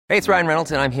Hey, it's Ryan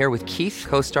Reynolds, and I'm here with Keith,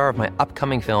 co-star of my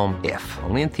upcoming film, If,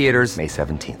 only in theaters May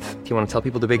 17th. Do you want to tell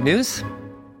people the big news?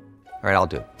 All right, I'll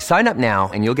do it. Sign up now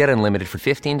and you'll get unlimited for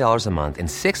 $15 a month and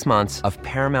 6 months of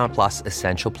Paramount Plus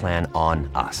Essential Plan on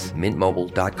us.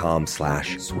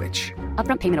 MintMobile.com/switch.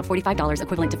 Upfront payment of $45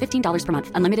 equivalent to $15 per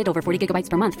month. Unlimited over 40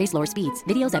 gigabytes per month. Face lower speeds.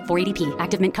 Videos at 480p.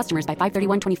 Active Mint customers by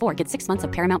 531.24 get 6 months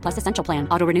of Paramount Plus Essential Plan.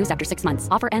 Auto renews after 6 months.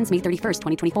 Offer ends May 31st,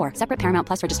 2024. Separate Paramount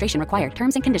Plus registration required.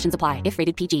 Terms and conditions apply if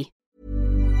rated PG.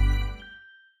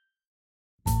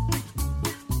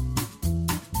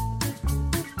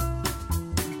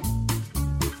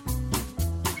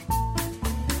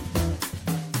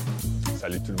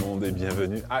 Salut tout le monde et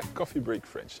bienvenue à Coffee Break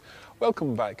French.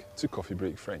 Welcome back to Coffee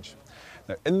Break French.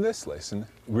 Now in this lesson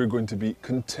we're going to be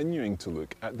continuing to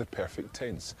look at the perfect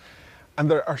tense. And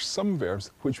there are some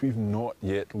verbs which we've not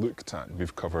yet looked at.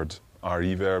 We've covered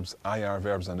RE verbs, IR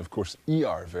verbs and of course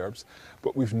ER verbs,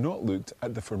 but we've not looked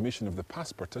at the formation of the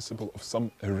past participle of some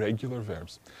irregular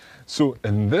verbs. So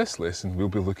in this lesson we'll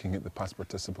be looking at the past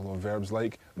participle of verbs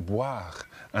like boire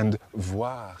and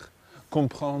voir,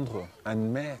 comprendre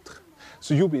and mettre.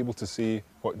 So you'll be able to say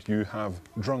what you have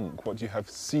drunk, what you have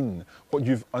seen, what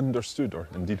you've understood, or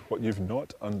indeed what you've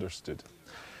not understood.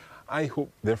 I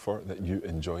hope, therefore, that you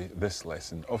enjoy this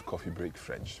lesson of Coffee Break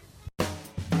French.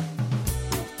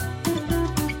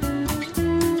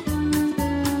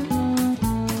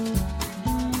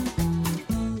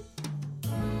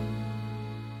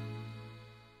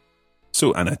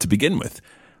 So, Anna, to begin with,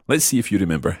 let's see if you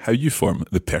remember how you form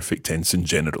the perfect tense in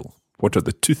general. What are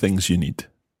the two things you need?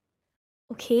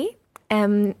 Okay,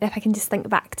 if I can just think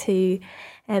back to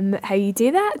how you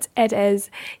do that, it is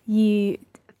you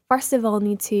first of all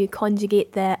need to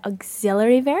conjugate the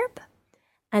auxiliary verb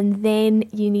and then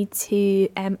you need to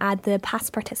add the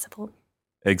past participle.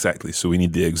 Exactly, so we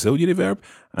need the auxiliary verb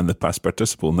and the past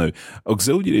participle. Now,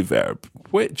 auxiliary verb,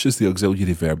 which is the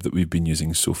auxiliary verb that we've been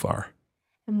using so far?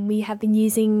 And we have been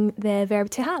using the verb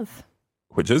to have.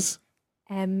 Which is?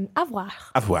 Avoir.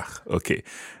 Avoir, okay.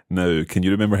 Now, can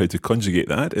you remember how to conjugate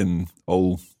that in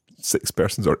all 6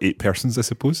 persons or 8 persons, I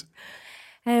suppose?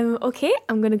 Okay,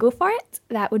 I'm going to go for it.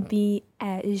 That would be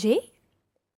j'ai,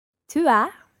 tu as,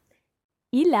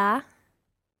 il a,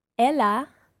 elle a,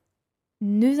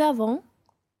 nous avons,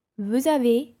 vous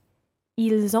avez,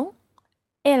 ils ont,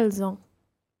 elles ont.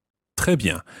 Très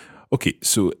bien. Okay,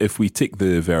 so if we take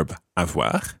the verb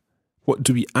avoir, what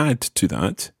do we add to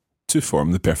that to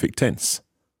form the perfect tense?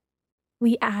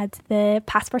 We add the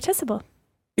past participle.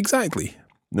 Exactly.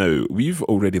 Now, we've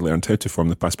already learned how to form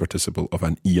the past participle of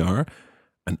an ER,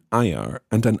 an IR,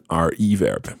 and an RE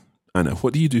verb. Anna,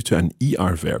 what do you do to an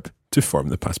ER verb to form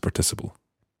the past participle?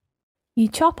 You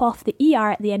chop off the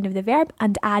ER at the end of the verb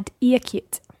and add E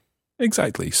acute.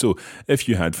 Exactly. So, if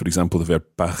you had, for example, the verb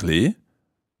parler,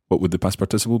 what would the past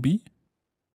participle be?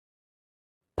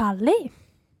 Parler.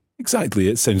 Exactly,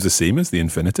 it sounds the same as the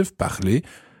infinitive parler,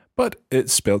 but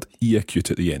it's spelled E acute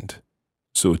at the end.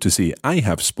 So to say I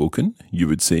have spoken, you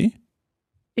would say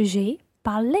J'ai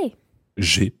parlé.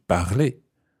 J'ai parlé.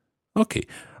 Okay,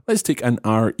 let's take an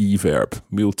RE verb.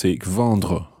 We'll take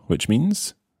vendre, which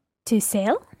means? To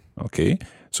sell. Okay,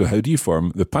 so how do you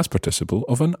form the past participle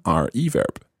of an RE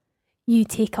verb? You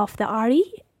take off the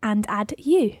RE and add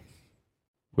U.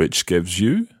 Which gives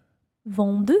you?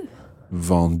 Vendu.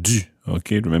 Vendu.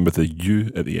 Okay, remember the U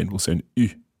at the end will sound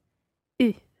U.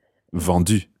 U.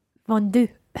 Vendu. Vendu.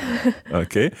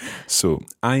 Okay, so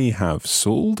I have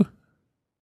sold.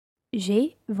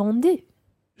 J'ai vendu.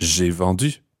 J'ai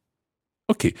vendu.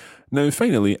 Okay, now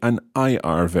finally, an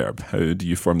IR verb. How do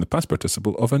you form the past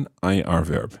participle of an IR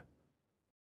verb?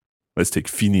 Let's take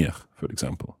finir, for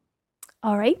example.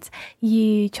 All right,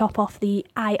 you chop off the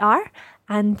IR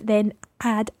and then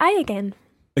add I again.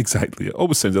 Exactly. It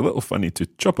always sounds a little funny to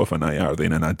chop off an IR,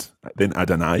 then add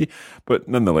an I, but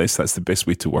nonetheless, that's the best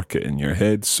way to work it in your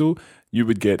head. So you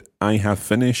would get I have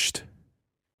finished.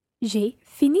 J'ai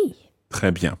fini.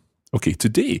 Très bien. Okay,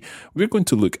 today we're going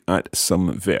to look at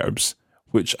some verbs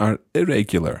which are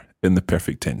irregular in the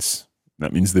perfect tense.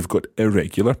 That means they've got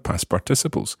irregular past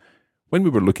participles. When we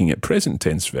were looking at present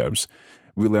tense verbs,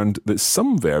 we learned that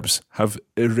some verbs have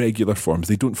irregular forms.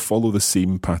 They don't follow the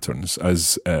same patterns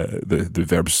as the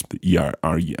verbs, the ER,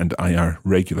 RE, and IR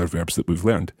regular verbs that we've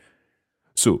learned.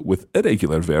 So with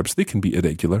irregular verbs, they can be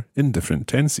irregular in different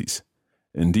tenses.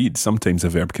 Indeed, sometimes a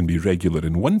verb can be regular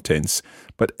in one tense,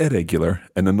 but irregular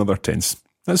in another tense.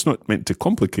 That's not meant to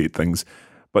complicate things,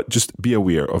 but just be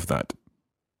aware of that.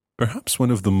 Perhaps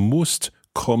one of the most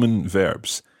common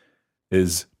verbs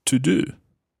is to do,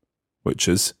 which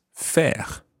is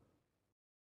faire.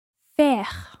 Faire.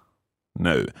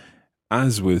 Now,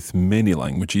 as with many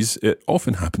languages, it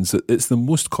often happens that it's the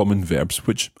most common verbs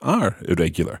which are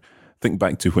irregular. Think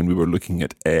back to when we were looking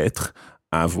at être,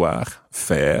 avoir,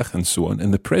 faire, and so on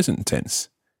in the present tense.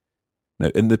 Now,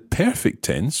 in the perfect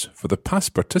tense, for the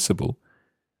past participle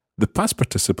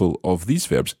of these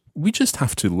verbs, we just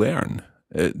have to learn.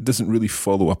 It doesn't really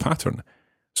follow a pattern.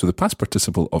 So the past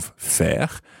participle of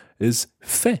faire is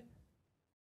fait.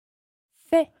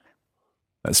 Fait.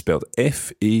 That's spelled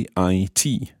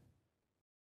F-A-I-T.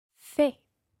 Fait.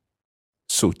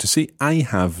 So to say I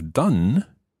have done,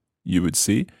 you would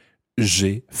say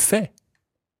j'ai fait.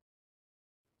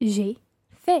 J'ai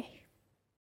fait.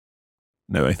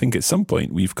 Now, I think at some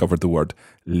point we've covered the word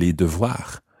les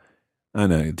devoirs.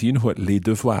 Anna, do you know what les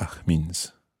devoirs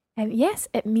means? Yes,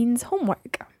 it means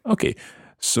homework. Okay,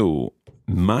 so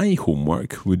my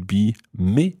homework would be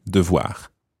mes devoirs.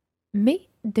 Mes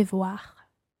devoirs.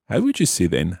 How would you say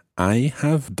then, I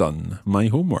have done my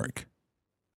homework?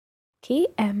 Okay,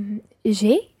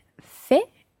 j'ai fait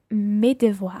mes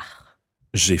devoirs.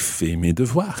 J'ai fait mes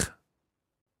devoirs.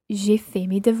 J'ai fait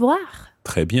mes devoirs.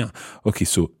 Très bien. Okay,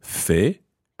 so fait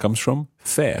comes from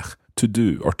faire, to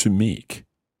do or to make.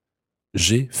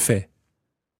 J'ai fait.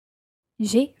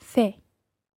 J'ai fait.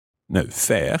 Now,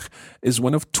 faire is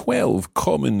one of 12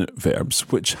 common verbs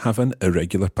which have an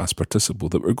irregular past participle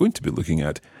that we're going to be looking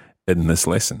at in this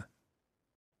lesson.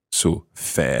 So,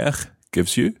 faire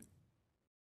gives you.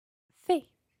 Fait.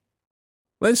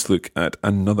 Let's look at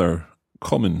another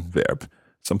common verb,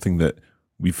 something that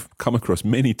we've come across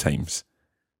many times.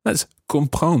 That's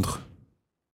comprendre.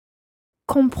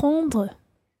 Comprendre.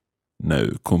 Now,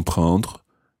 comprendre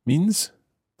means.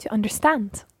 To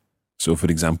understand. So,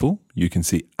 for example, you can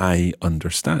say I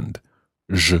understand.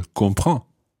 Je comprends.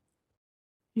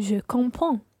 Je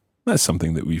comprends. That's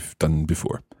something that we've done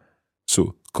before.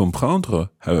 So,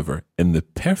 comprendre, however, in the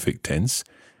perfect tense,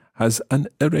 has an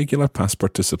irregular past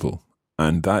participle,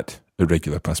 and that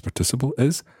irregular past participle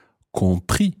is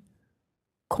compris.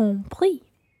 Compris.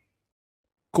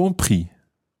 Compris.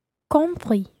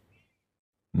 Compris.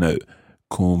 Now,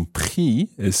 compris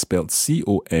is spelled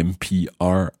C-O-M-P-R-I-S.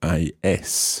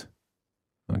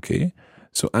 Okay?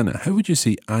 So, Anna, how would you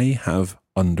say I have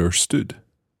understood?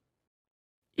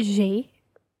 J'ai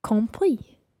compris.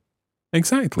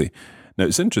 Exactly. Now,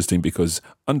 it's interesting because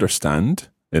understand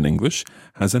in English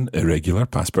has an irregular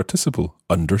past participle,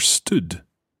 understood.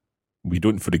 We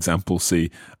don't, for example, say,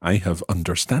 I have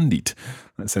understanded.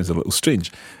 That sounds a little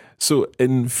strange. So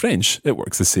in French, it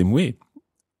works the same way.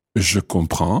 Je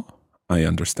comprends, I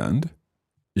understand.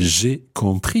 J'ai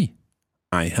compris,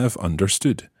 I have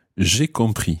understood. J'ai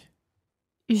compris.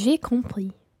 J'ai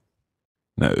compris.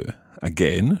 Now,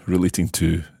 again, relating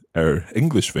to our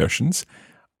English versions,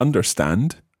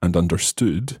 understand and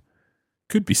understood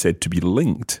could be said to be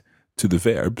linked to the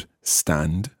verb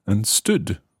stand and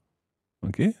stood.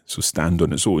 Okay, so stand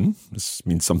on its own, this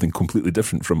means something completely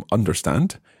different from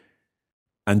understand.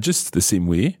 And just the same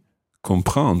way,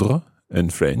 comprendre in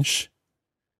French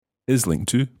is linked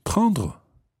to prendre.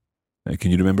 Now, can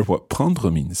you remember what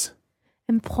prendre means?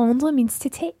 And prendre means to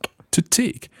take. To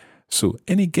take. So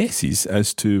any guesses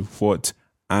as to what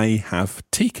I have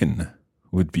taken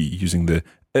would be using the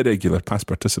irregular past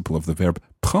participle of the verb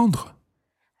prendre?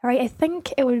 All right, I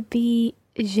think it would be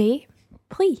j'ai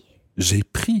pris. J'ai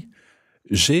pris.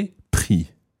 J'ai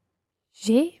pris.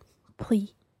 J'ai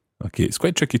pris. Okay, it's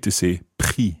quite tricky to say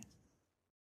pris.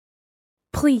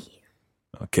 Pris.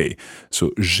 Okay,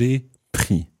 so j'ai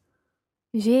pris.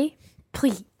 J'ai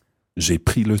pris. J'ai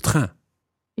pris le train.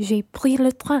 J'ai pris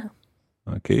le train.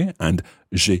 Okay, and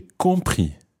j'ai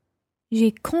compris.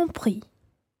 J'ai compris.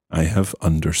 I have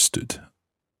understood.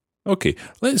 Okay,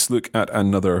 let's look at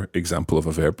another example of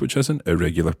a verb which has an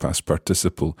irregular past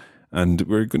participle. And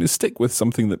we're going to stick with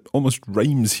something that almost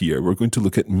rhymes here. We're going to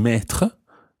look at mettre.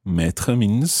 Mettre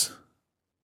means...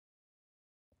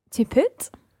 To put.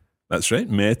 That's right,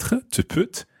 mettre, to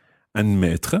put. And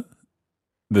mettre,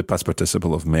 the past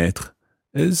participle of mettre,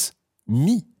 is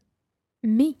mis.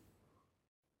 Mis.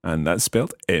 And that's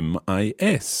spelled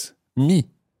M-I-S. Mis.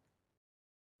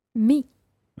 Mis.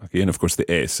 Okay, and of course the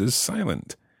S is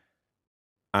silent.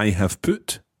 I have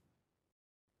put.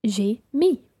 J'ai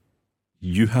mis.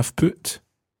 You have put.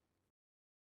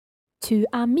 Tu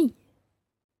as mis.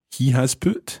 He has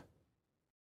put.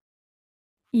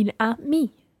 Il a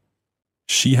mis.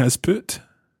 She has put.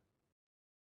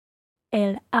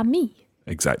 Elle a mis.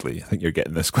 Exactly. I think you're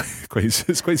getting this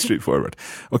it's quite straightforward.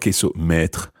 Okay, so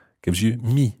mettre gives you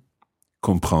mis.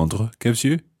 Comprendre gives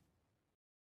you.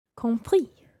 Compris.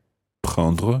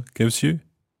 Prendre gives you.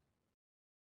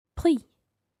 Pris.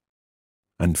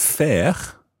 And faire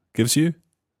gives you.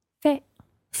 Fait.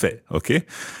 Fait, okay?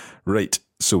 Right,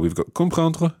 so we've got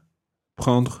comprendre,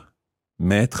 prendre,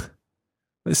 mettre.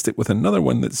 Let's stick with another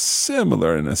one that's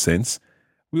similar in a sense.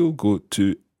 We'll go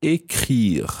to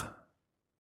écrire.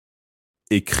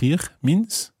 Écrire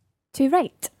means? To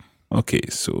write. Okay,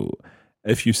 so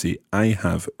if you say I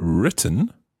have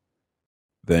written,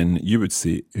 then you would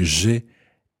say j'ai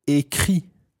écrit.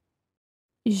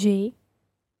 J'ai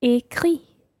écrit.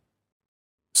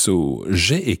 So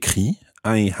j'ai écrit,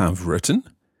 I have written.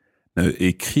 Now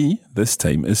écrit this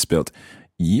time is spelled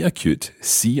E acute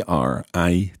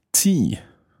C-R-I-T.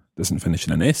 Doesn't finish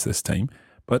in an S this time,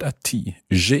 but a T.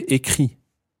 J'ai écrit.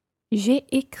 J'ai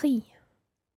écrit.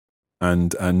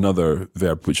 And another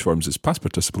verb which forms its past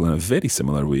participle in a very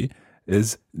similar way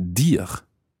is dire.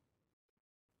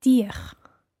 Dire.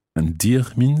 And dire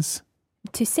means?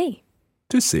 To say.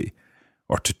 To say,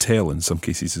 or to tell in some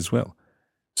cases as well.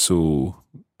 So,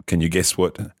 can you guess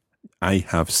what I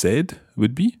have said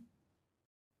would be?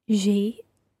 J'ai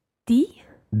dit.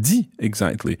 Dit,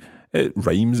 exactly. It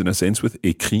rhymes in a sense with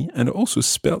écrit and also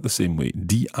spelt the same way.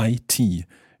 D-I-T.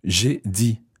 J'ai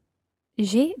dit.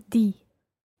 J'ai dit.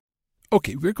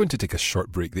 Okay, we're going to take a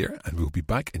short break there and we'll be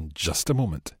back in just a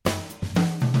moment.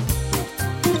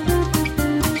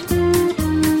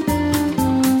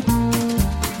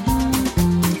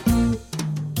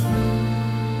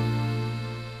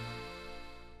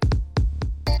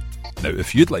 Now,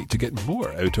 if you'd like to get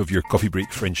more out of your Coffee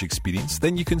Break French experience,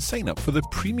 then you can sign up for the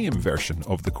premium version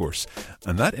of the course.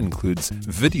 And that includes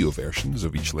video versions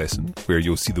of each lesson, where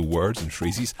you'll see the words and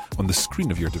phrases on the screen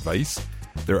of your device.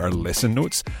 There are lesson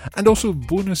notes and also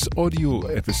bonus audio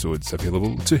episodes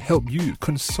available to help you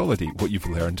consolidate what you've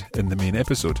learned in the main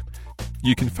episode.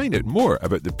 You can find out more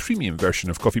about the premium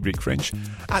version of Coffee Break French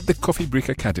at the Coffee Break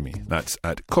Academy. That's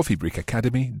at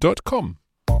coffeebreakacademy.com.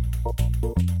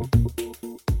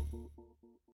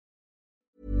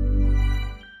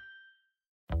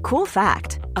 Cool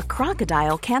fact, a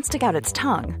crocodile can't stick out its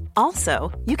tongue.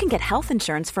 Also, you can get health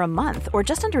insurance for a month or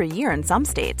just under a year in some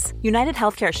states. United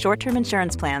Healthcare short-term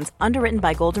insurance plans, underwritten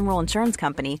by Golden Rule Insurance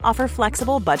Company, offer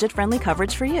flexible, budget-friendly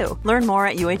coverage for you. Learn more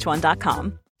at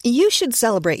uh1.com. You should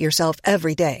celebrate yourself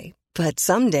every day, but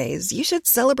some days you should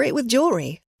celebrate with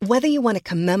jewelry. Whether you want to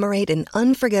commemorate an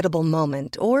unforgettable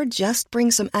moment or just bring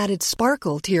some added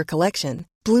sparkle to your collection,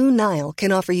 Blue Nile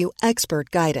can offer you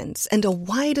expert guidance and a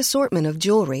wide assortment of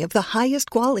jewelry of the highest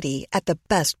quality at the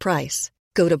best price.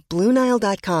 Go to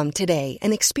BlueNile.com today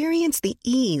and experience the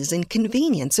ease and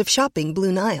convenience of shopping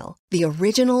Blue Nile, the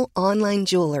original online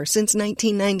jeweler since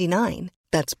 1999.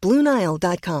 That's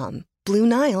BlueNile.com.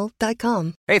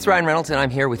 BlueNile.com. Hey, it's Ryan Reynolds, and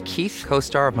I'm here with Keith,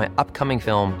 co-star of my upcoming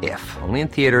film, If, only in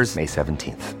theaters May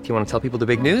 17th. Do you want to tell people the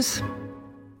big news?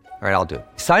 All right, I'll do it.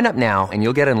 Sign up now and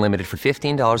you'll get unlimited for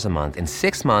 $15 a month and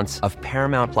 6 months of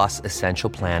Paramount Plus Essential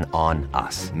Plan on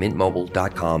us.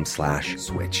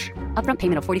 MintMobile.com/switch. Upfront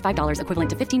payment of $45 equivalent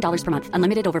to $15 per month.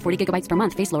 Unlimited over 40 gigabytes per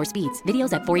month. Face lower speeds.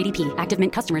 Videos at 480p. Active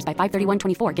Mint customers by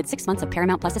 531.24 get 6 months of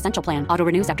Paramount Plus Essential Plan. Auto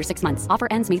renews after 6 months. Offer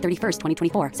ends May 31st,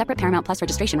 2024. Separate Paramount Plus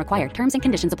registration required. Terms and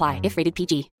conditions apply if rated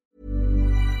PG.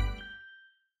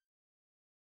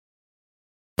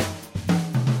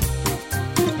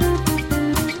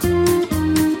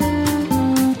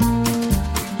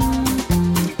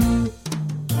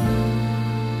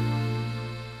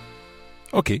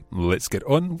 Okay, let's get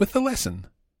on with the lesson.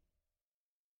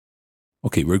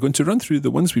 Okay, we're going to run through the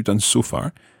ones we've done so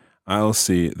far. I'll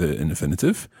say the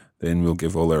infinitive, then we'll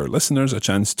give all our listeners a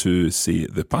chance to say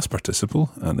the past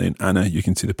participle, and then Anna, you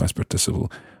can say the past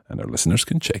participle, and our listeners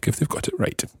can check if they've got it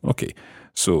right. Okay,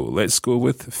 so let's go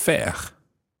with faire.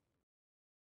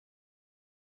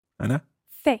 Anna?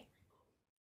 Fait.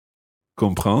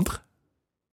 Comprendre.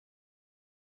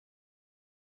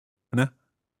 Anna?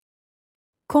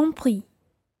 Compris.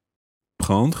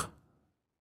 Prendre.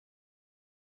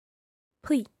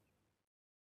 Pris.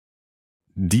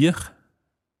 Dire.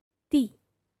 Dit.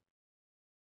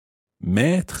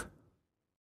 Mettre.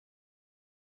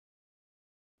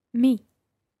 Mis.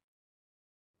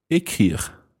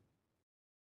 Écrire.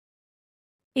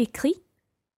 Écrit.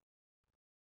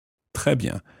 Très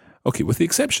bien. Okay, with the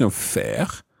exception of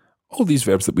faire, all these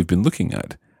verbs that we've been looking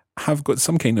at have got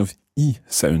some kind of I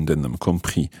sound in them.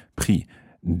 Compris, pris,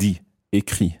 dit,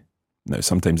 écrit. Now,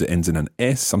 sometimes it ends in an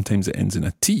S, sometimes it ends in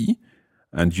a T,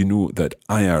 and you know that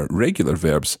IR regular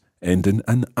verbs end in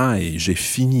an I. J'ai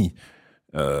fini,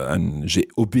 and j'ai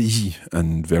obéi,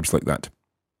 and verbs like that.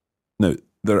 Now,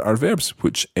 there are verbs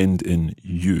which end in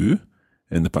U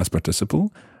in the past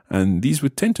participle, and these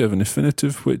would tend to have an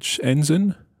infinitive which ends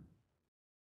in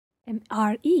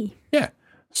RE. Yeah.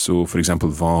 So, for example,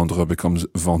 vendre becomes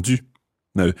vendu.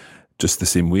 Now, Just the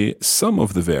same way, some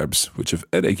of the verbs which have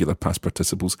irregular past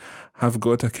participles have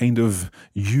got a kind of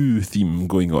you theme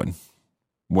going on.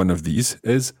 One of these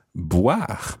is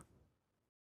boire.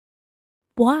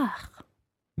 Boire.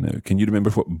 Now, can you remember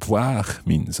what boire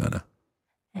means, Anna?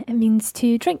 It means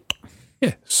to drink.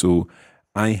 Yeah, so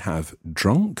I have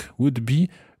drunk would be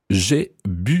j'ai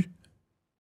bu.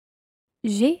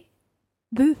 J'ai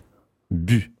bu.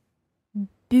 Bu.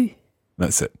 Bu.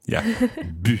 That's it, yeah.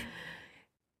 Bu.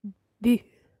 Bu.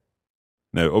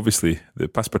 Now, obviously, the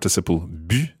past participle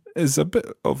bu is a bit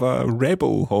of a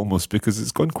rebel almost because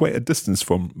it's gone quite a distance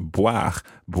from boire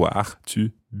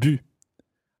to bu.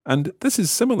 And this is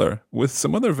similar with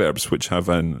some other verbs which have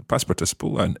an past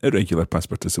participle, an irregular past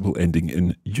participle ending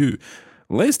in u.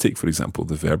 Let's take, for example,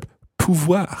 the verb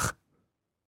pouvoir.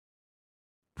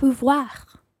 Pouvoir.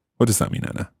 What does that mean,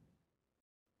 Anna?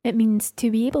 It means to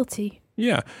be able to.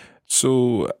 Yeah.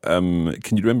 So,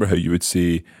 can you remember how you would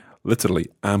say, literally,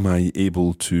 am I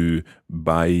able to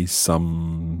buy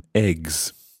some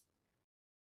eggs?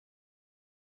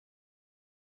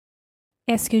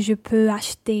 Est-ce que je peux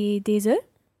acheter des œufs?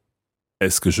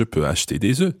 Est-ce que je peux acheter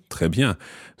des œufs? Très bien.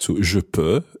 So, je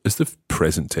peux is the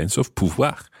present tense of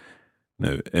pouvoir.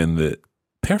 Now, in the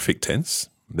perfect tense,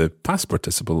 the past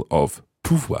participle of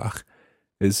pouvoir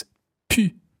is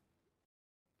pu.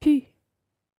 Pu.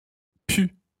 Pu.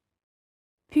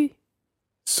 Pu.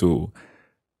 So,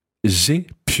 j'ai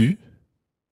pu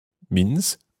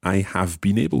means I have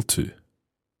been able to.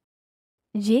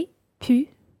 J'ai pu.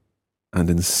 And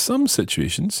in some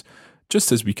situations,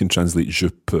 just as we can translate je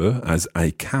peux as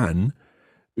I can,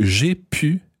 j'ai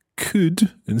pu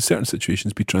could, in certain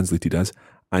situations, be translated as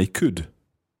I could.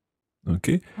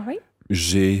 Okay? All right.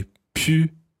 J'ai pu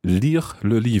lire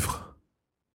le livre.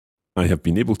 I have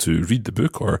been able to read the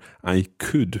book, or I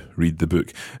could read the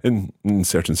book in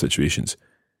certain situations.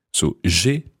 So,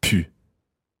 j'ai pu.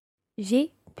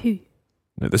 J'ai pu.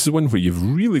 Now, this is one where you've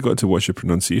really got to watch your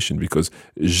pronunciation because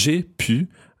j'ai pu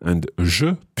and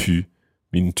je pu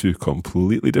mean two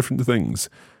completely different things.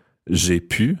 J'ai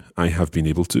pu, I have been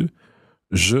able to.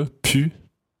 Je pu,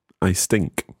 I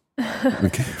stink.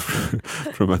 Okay,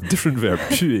 from a different verb,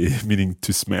 puer, meaning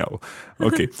to smell.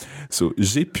 Okay, so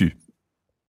j'ai pu.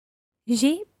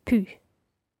 J'ai pu.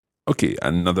 Okay,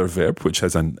 another verb which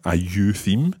has a you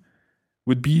theme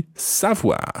would be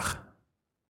savoir.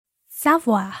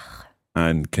 Savoir.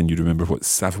 And can you remember what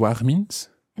savoir means?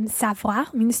 And savoir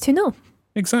means to know.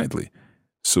 Exactly.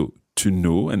 So, to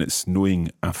know, and it's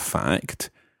knowing a fact.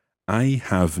 I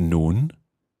have known.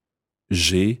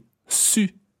 J'ai su.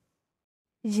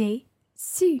 J'ai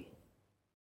su.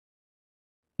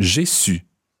 J'ai su.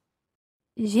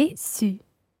 J'ai su.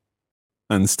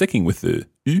 And sticking with the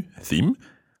U theme,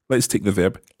 let's take the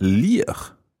verb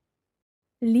lire.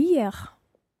 Lire.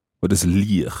 What does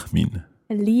lire mean?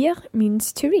 Lire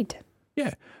means to read.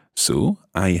 Yeah. So,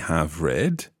 I have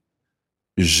read.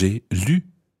 J'ai lu.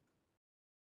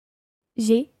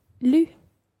 J'ai lu.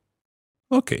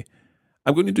 Okay.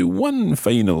 I'm going to do one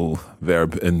final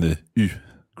verb in the U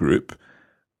group,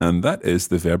 and that is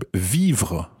the verb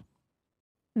vivre.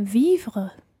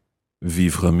 Vivre.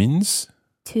 Vivre means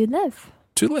To live.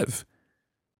 to live.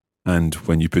 And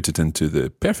when you put it into the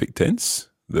perfect tense,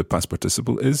 the past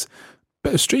participle is a bit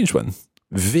of a strange one.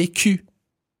 Vécu.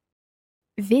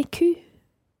 Vécu.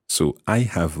 So I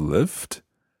have lived.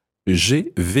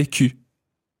 J'ai vécu.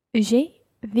 J'ai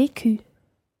vécu.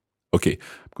 Okay,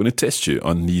 I'm going to test you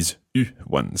on these U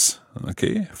ones.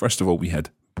 Okay, first of all, we had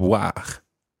boire.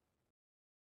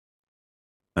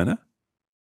 Anna?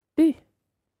 Bu.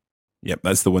 Yep,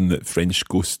 that's the one that French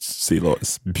ghosts say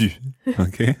lots. Bu.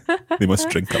 Okay? They must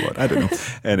drink a lot. I don't know.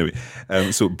 Anyway,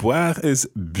 so boire is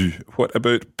bu. What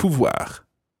about pouvoir?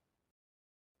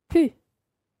 Pu.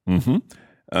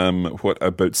 Mm-hmm. What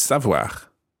about savoir?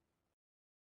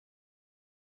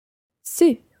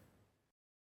 Su.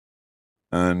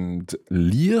 And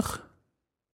lire?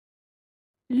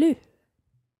 Lu.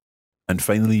 And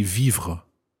finally, vivre.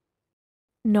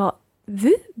 Not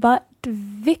vu, but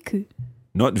vécu.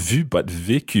 Not vu, but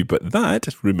vécu. But that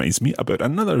reminds me about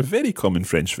another very common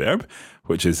French verb,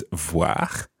 which is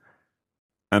voir.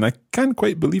 And I can't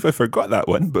quite believe I forgot that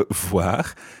one, but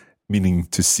voir, meaning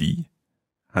to see,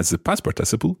 has the past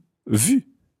participle vu.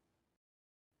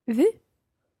 Vu.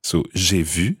 So, j'ai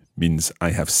vu means I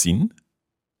have seen,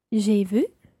 J'ai vu.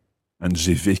 and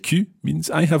j'ai vécu means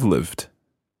I have lived.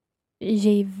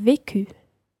 J'ai vécu.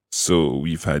 So,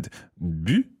 we've had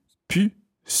bu, pu,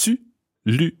 su,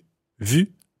 lu, vu,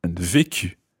 and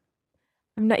vécu.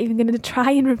 I'm not even going to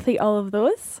try and repeat all of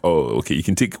those. Oh, okay. You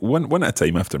can take one at a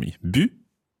time after me. Bu,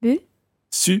 Bu.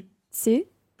 su, Su.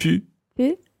 pu,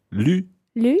 Pu. lu,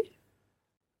 Lu.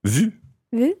 Vu.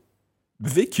 Vu.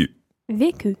 Vécu.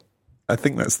 Vécu. I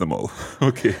think that's them all.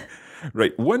 Okay.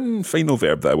 Right. One final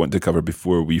verb that I want to cover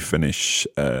before we finish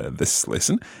this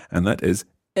lesson, and that is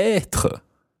être.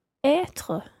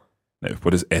 Être. Now,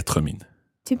 what does être mean?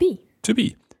 To be. To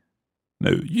be.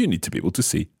 Now, you need to be able to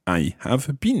say, I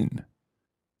have been.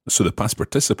 So the past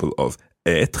participle of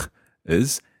être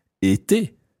is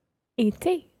été.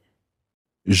 Été.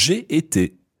 J'ai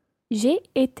été. J'ai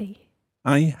été.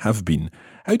 I have been.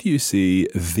 How do you say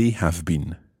they have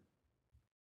been?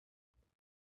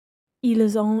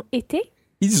 Ils ont été.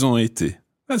 Ils ont été.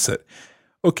 That's it.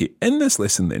 Okay, in this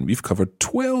lesson then, we've covered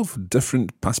 12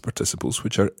 different past participles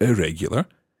which are irregular.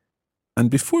 And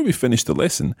before we finish the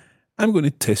lesson, I'm going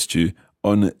to test you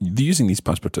on using these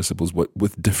past participles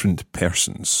with different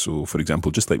persons. So, for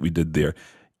example, just like we did there,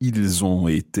 ils ont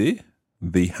été,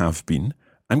 they have been.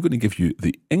 I'm going to give you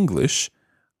the English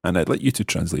and I'd like you to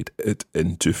translate it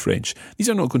into French. These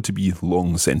are not going to be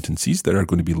long sentences. There are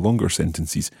going to be longer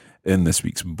sentences in this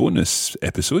week's bonus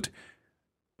episode.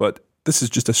 But this is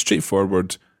just a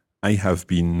straightforward, I have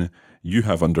been, you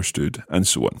have understood, and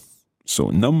so on.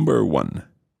 So, number 1.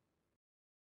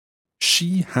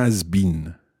 She has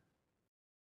been.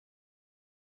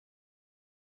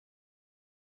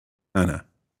 Anna.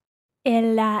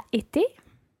 Elle a été.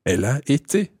 Elle a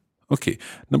été. Okay.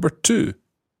 Number 2.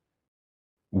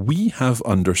 We have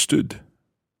understood.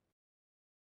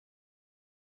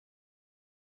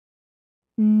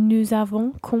 Nous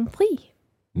avons compris.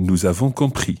 Nous avons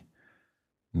compris.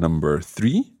 Number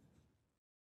 3.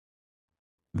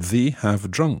 They have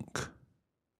drunk.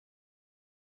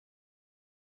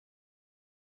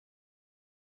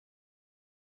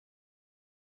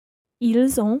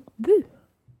 Ils ont bu.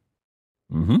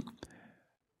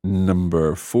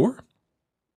 Number 4.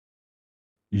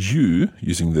 You,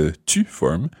 using the tu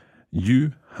form,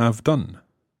 you have done.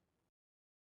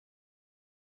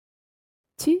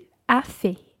 Tu as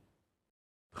fait.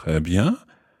 Très bien.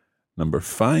 Number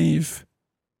 5.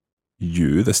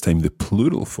 You, this time the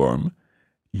plural form,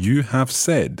 you have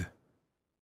said.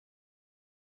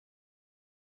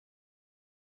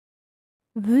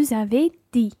 Vous avez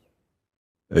dit.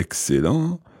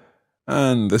 Excellent.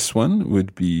 And this one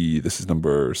would be, this is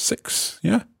number 6,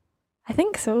 yeah? I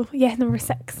think so. Yeah, number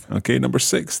 6. Okay, number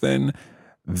 6 then.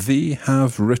 They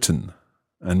have written.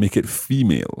 And make it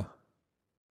female.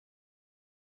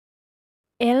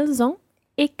 Elles ont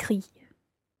écrit.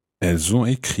 Elles ont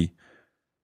écrit.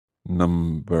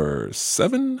 Number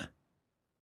 7.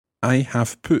 I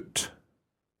have put.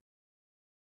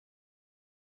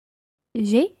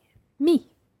 J'ai mis.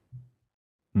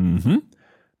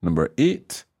 Number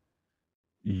 8.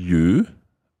 You,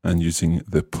 and using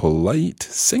the polite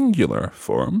singular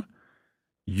form,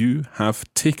 you have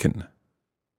taken.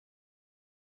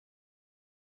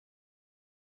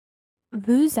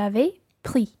 Vous avez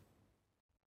pris.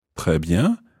 Très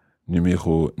bien.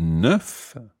 Numéro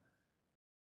 9.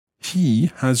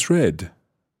 He has read.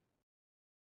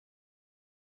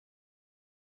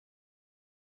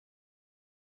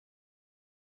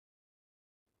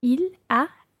 Il a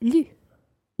lu.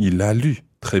 Il a lu.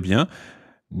 Très bien.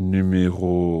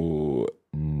 Numéro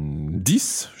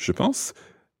 10, je pense.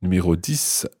 Numéro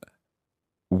 10.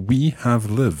 We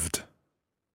have lived.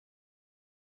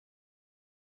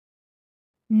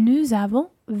 Nous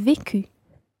avons vécu.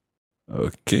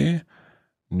 OK.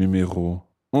 Numéro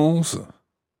 11.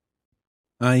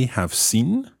 I have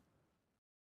seen.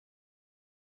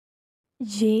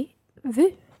 J'ai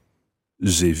vu.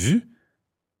 J'ai vu.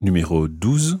 Numéro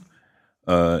 12.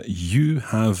 You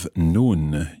have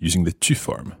known, using the tu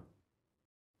form.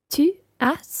 Tu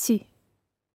as su.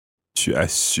 Tu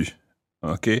as su.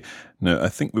 Okay. Now, I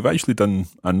think we've actually done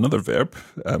another verb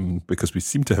because we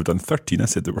seem to have done 13. I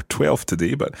said there were 12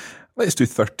 today, but let's do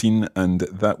 13, and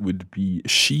that would be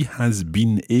she has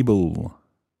been able.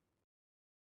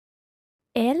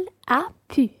 Elle a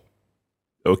pu.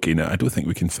 Okay, now I don't think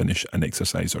we can finish an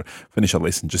exercise or finish a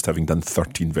lesson just having done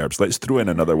 13 verbs. Let's throw in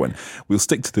another one. We'll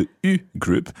stick to the U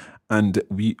group and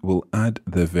we will add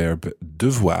the verb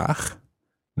devoir.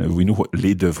 Now, we know what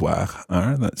les devoirs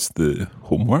are. That's the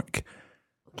homework.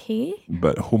 Okay.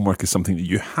 But homework is something that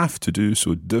you have to do,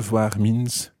 so devoir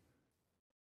means...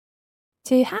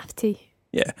 To have to.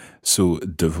 Yeah, so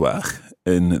devoir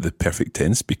in the perfect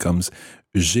tense becomes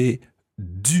j'ai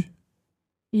dû.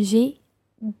 J'ai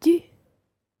dû.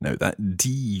 Now, that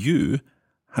du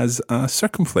has a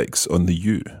circumflex on the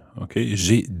U, okay?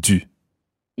 J'ai dû.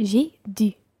 J'ai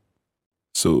dû.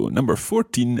 So, number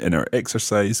 14 in our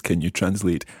exercise, can you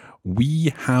translate,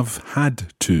 we have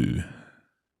had to?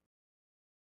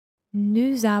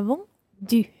 Nous avons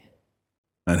dû.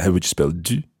 And how would you spell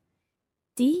dû?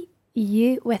 D,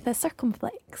 U with a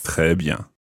circumflex. Très bien.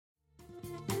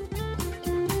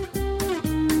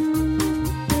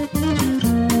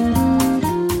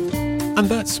 And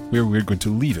that's where we're going to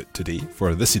leave it today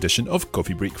for this edition of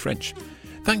Coffee Break French.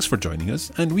 Thanks for joining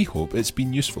us, and we hope it's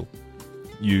been useful.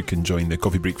 You can join the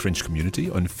Coffee Break French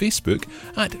community on Facebook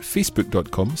at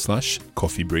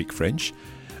facebook.com/coffeebreakfrench,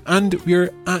 and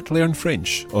we're at Learn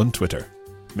French on Twitter.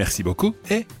 Merci beaucoup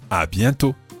et à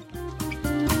bientôt.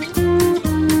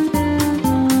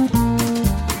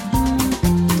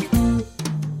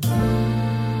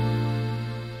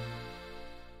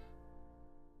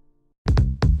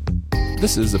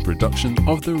 This is a production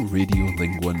of the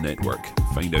Radiolingua Network.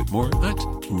 Find out more at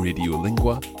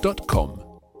radiolingua.com.